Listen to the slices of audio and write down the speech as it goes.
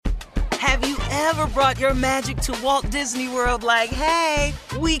Have you ever brought your magic to Walt Disney World like, hey,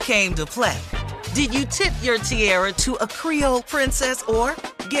 we came to play? Did you tip your tiara to a Creole princess or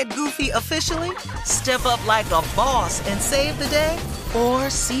get goofy officially? Step up like a boss and save the day? Or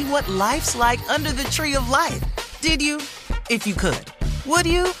see what life's like under the tree of life? Did you? If you could. Would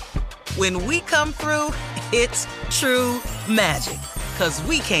you? When we come through, it's true magic. 'Cause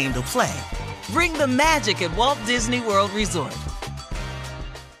we came to play. Bring the magic at Walt Disney World Resort.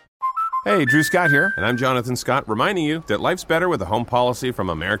 Hey, Drew Scott here, and I'm Jonathan Scott, reminding you that life's better with a home policy from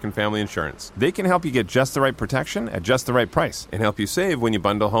American Family Insurance. They can help you get just the right protection at just the right price and help you save when you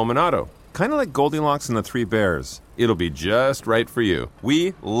bundle home and auto. Kind of like Goldilocks and the Three Bears. It'll be just right for you.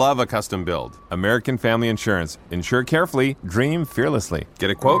 We love a custom build. American Family Insurance. Insure carefully, dream fearlessly. Get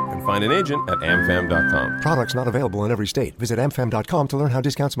a quote and find an agent at amfam.com. Products not available in every state. Visit amfam.com to learn how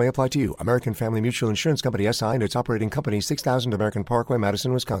discounts may apply to you. American Family Mutual Insurance Company, S.I. and its operating company, 6000 American Parkway,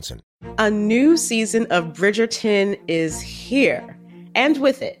 Madison, Wisconsin. A new season of Bridgerton is here. And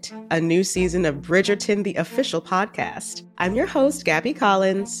with it, a new season of Bridgerton, the official podcast. I'm your host, Gabby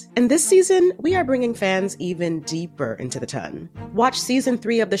Collins, and this season, we are bringing fans even deeper into the ton. Watch season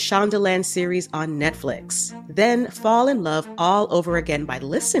 3 of the Shondaland series on Netflix. Then fall in love all over again by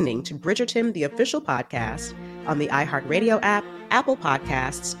listening to Bridgerton, the official podcast, on the iHeartRadio app, Apple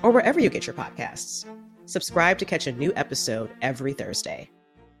Podcasts, or wherever you get your podcasts. Subscribe to catch a new episode every Thursday.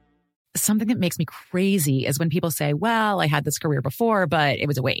 Something that makes me crazy is when people say, well, I had this career before, but it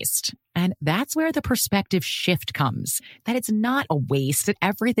was a waste. And that's where the perspective shift comes, that it's not a waste, that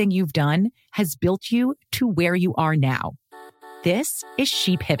everything you've done has built you to where you are now. This is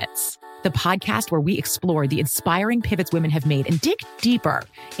She Pivots, the podcast where we explore the inspiring pivots women have made and dig deeper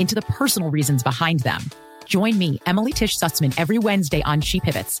into the personal reasons behind them. Join me, Emily Tish Sussman, every Wednesday on She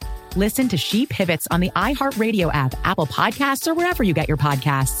Pivots. Listen to She Pivots on the iHeartRadio app, Apple Podcasts, or wherever you get your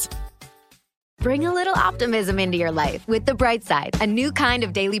podcasts. Bring a little optimism into your life with The Bright Side, a new kind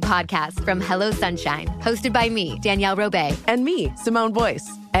of daily podcast from Hello Sunshine, hosted by me, Danielle Robay. And me, Simone Boyce.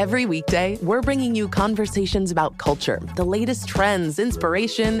 Every weekday, we're bringing you conversations about culture, the latest trends,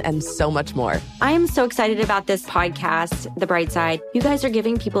 inspiration, and so much more. I am so excited about this podcast, The Bright Side. You guys are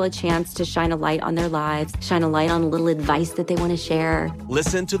giving people a chance to shine a light on their lives, shine a light on a little advice that they want to share.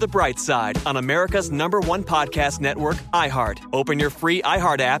 Listen to The Bright Side on America's #1 podcast network, iHeart. Open your free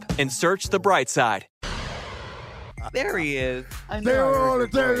iHeart app and search The Bright Side. There he is. I They know. all the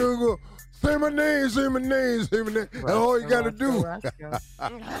time, you go, say my name, say my name, say my name. That's all you got to do.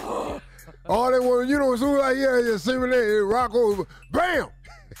 All they want, you know, as soon as I hear say my name, rock over, bam!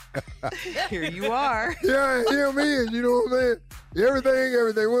 Here you are. Yeah, hear me, you know what I'm saying?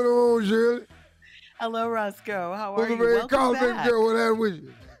 Everything. What's on, Shirley? Hello, Roscoe. How are What's you? up, man? Welcome Call back. baby girl, what happened with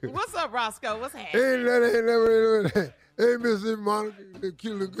you? What's up, Roscoe? What's happening? Ain't that. Hey, Mrs. Monica, the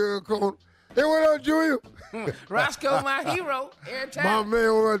cute little girl calling. Hey, what up, Junior? Roscoe, my hero. Every time. My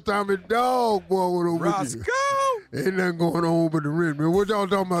man, one time, his dog boy went over with you. Roscoe! Ain't nothing going on but the rent, man. What y'all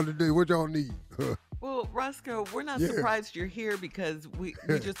talking about today? What y'all need? Well, Roscoe, we're not surprised you're here because we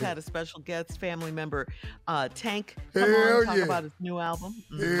just had a special guest family member, Tank, come on talk about his new album.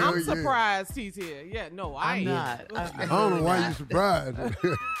 I'm surprised he's here. Yeah, no, I I'm ain't. not. I don't know why you surprised.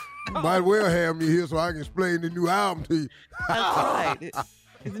 You might well have me here so I can explain the new album to you. That's right.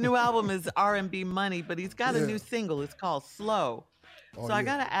 His new album is R&B Money, but he's got a new single. It's called Slow. So I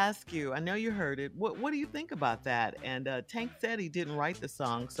got to ask you, I know you heard it. What do you think about that? And Tank said he didn't write the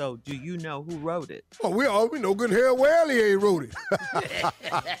song, so do you know who wrote it? Oh, we know good hell well he ain't wrote it.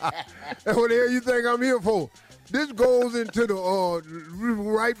 And what the hell you think I'm here for? This goes into the,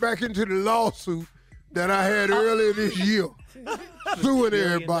 right back into the lawsuit that I had earlier this year, suing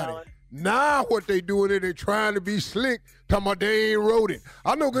everybody. Now what they doing is they trying to be slick, talking about they ain't wrote it.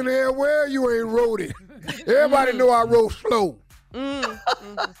 I know good hell well you ain't wrote it. Everybody know I wrote Slow. Okay.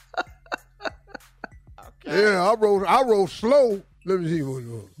 Yeah, I wrote Slow. Let me see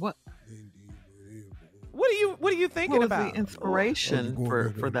what. What are you thinking What was about? the inspiration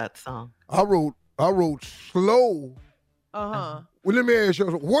for that song? I wrote Slow. Uh-huh. Well, let me ask you,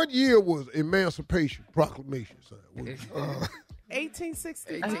 what year was Emancipation Proclamation signed?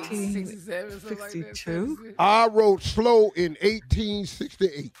 1860. 1867, 62. I wrote Slow in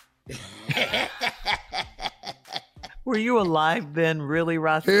 1868. Were you alive then, really,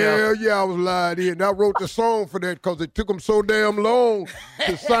 Roscoe? Hell yeah, I was alive then. And I wrote the song for that because it took them so damn long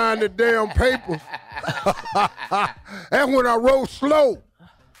to sign the damn papers. And when I wrote Slow.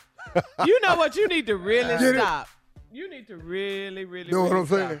 You know what? You need to really stop. You need to really know what I'm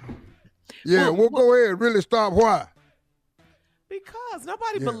stop. saying? Yeah, we'll go ahead. Really stop. Why? Because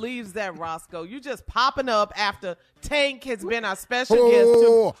nobody believes that, Roscoe. You just popping up after Tank has been our special guest.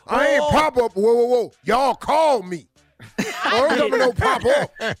 I ain't pop up. Whoa. Y'all called me. I ain't no pop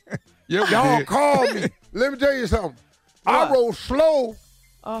up. Y'all called me. Let me tell you something. What? I rode slow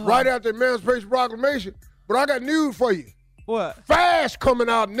right after the Emancipation Proclamation, but I got news for you. What? Fast coming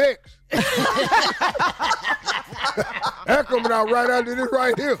out next. That coming out right after this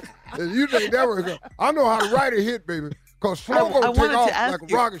right here. You think that was I know how to write a hit, baby. Because slow gonna take off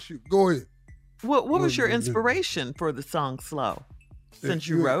like a rocket ship. Go ahead. What was your inspiration for the song Slow, since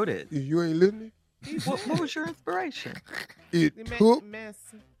you wrote it? You ain't listening? What was your inspiration? It took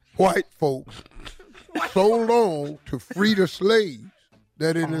white folks so long to free the slaves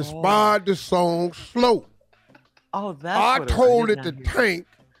that it inspired the song Slow. Oh, that's I told it to Tank.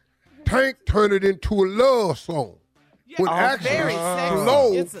 Tank turned it into a love song. Yeah, actually very sexy.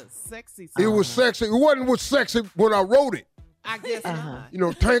 Slow, it's a sexy song. It was sexy. It wasn't sexy when I wrote it. I guess not. You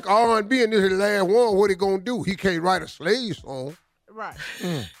know, Tank R&B and this is the last one. What he gonna do? He can't write a slave song. Right.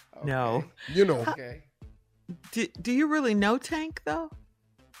 Okay. No. You know. Okay. Do you really know Tank, though?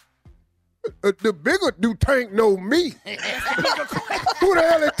 The bigger do Tank know me? Who the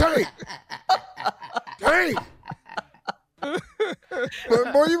hell is Tank? Tank.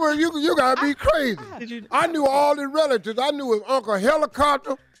 But boy, you gotta be crazy. I knew all his relatives. I knew his Uncle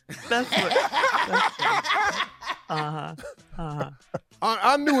Helicopter. That's what.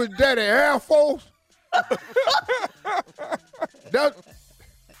 I knew his daddy Air Force. That's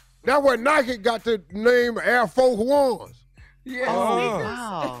where Nike got the name Air Force Ones. Yeah.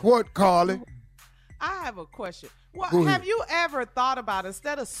 Wow. What, Carly? I have a question. Well, have you ever thought about,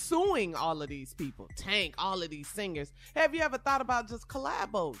 instead of suing all of these people, Tank, all of these singers, have you ever thought about just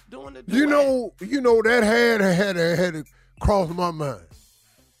collabo, doing the duet? You know that had to cross my mind.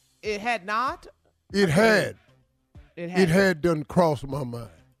 It had not? It had done cross my mind.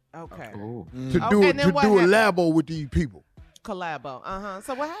 Okay. To do a labo with these people. Collabo.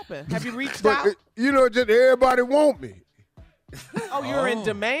 So what happened? Have you reached out? Just everybody want me. Oh, you're in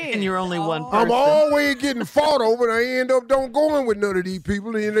demand. And you're only one person. I'm always getting fought over, and I end up don't going with none of these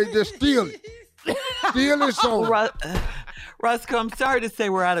people, and they just steal it. Steal it so. Roscoe, I'm sorry to say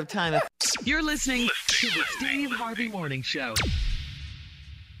we're out of time. You're listening to the Steve Harvey Morning Show.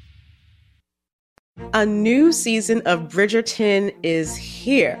 A new season of Bridgerton is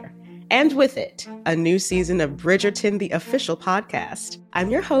here. And with it, a new season of Bridgerton, the official podcast. I'm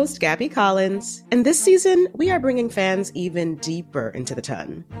your host, Gabby Collins, and this season, we are bringing fans even deeper into the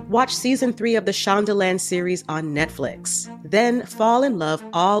ton. Watch season 3 of the Shondaland series on Netflix. Then fall in love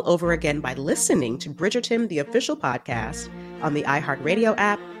all over again by listening to Bridgerton, the official podcast, on the iHeartRadio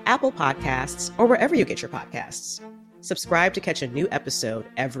app, Apple Podcasts, or wherever you get your podcasts. Subscribe to catch a new episode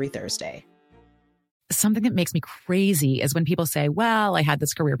every Thursday. Something that makes me crazy is when people say, well, I had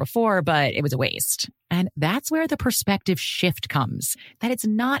this career before, but it was a waste. And that's where the perspective shift comes, that it's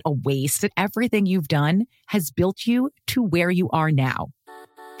not a waste, that everything you've done has built you to where you are now.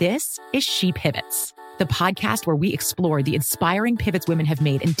 This is She Pivots, the podcast where we explore the inspiring pivots women have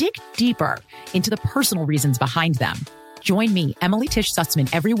made and dig deeper into the personal reasons behind them. Join me, Emily Tish Sussman,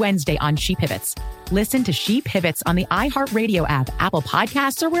 every Wednesday on She Pivots. Listen to She Pivots on the iHeartRadio app, Apple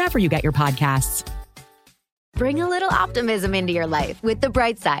Podcasts, or wherever you get your podcasts. Bring a little optimism into your life with The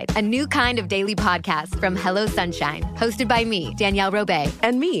Bright Side, a new kind of daily podcast from Hello Sunshine, hosted by me, Danielle Robay.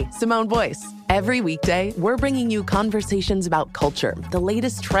 And me, Simone Boyce. Every weekday, we're bringing you conversations about culture, the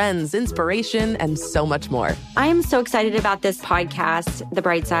latest trends, inspiration, and so much more. I am so excited about this podcast, The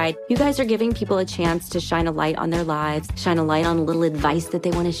Bright Side. You guys are giving people a chance to shine a light on their lives, shine a light on a little advice that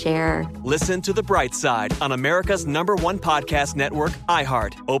they want to share. Listen to The Bright Side on America's #1 podcast network,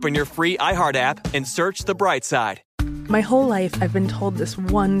 iHeart. Open your free iHeart app and search The Bright Side. My whole life, I've been told this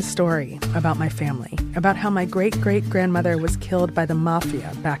one story about my family, about how my great-great-grandmother was killed by the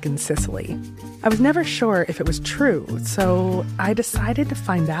mafia back in Sicily. I was never sure if it was true, so I decided to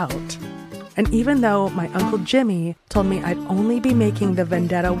find out. And even though my Uncle Jimmy told me I'd only be making the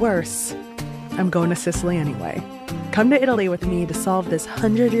vendetta worse, I'm going to Sicily anyway. Come to Italy with me to solve this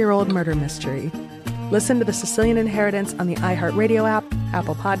 100-year-old murder mystery. Listen to The Sicilian Inheritance on the iHeartRadio app,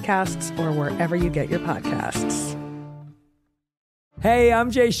 Apple Podcasts, or wherever you get your podcasts. Hey, I'm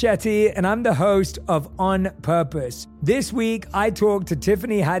Jay Shetty, and I'm the host of On Purpose. This week, I talked to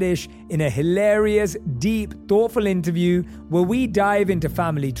Tiffany Haddish in a hilarious, deep, thoughtful interview where we dive into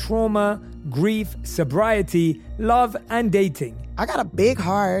family trauma, grief, sobriety, love, and dating. I got a big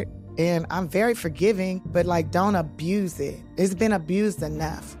heart, and I'm very forgiving, but don't abuse it. It's been abused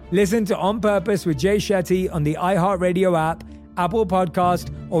enough. Listen to On Purpose with Jay Shetty on the iHeartRadio app, Apple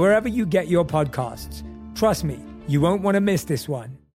Podcast, or wherever you get your podcasts. Trust me, You won't want to miss this one.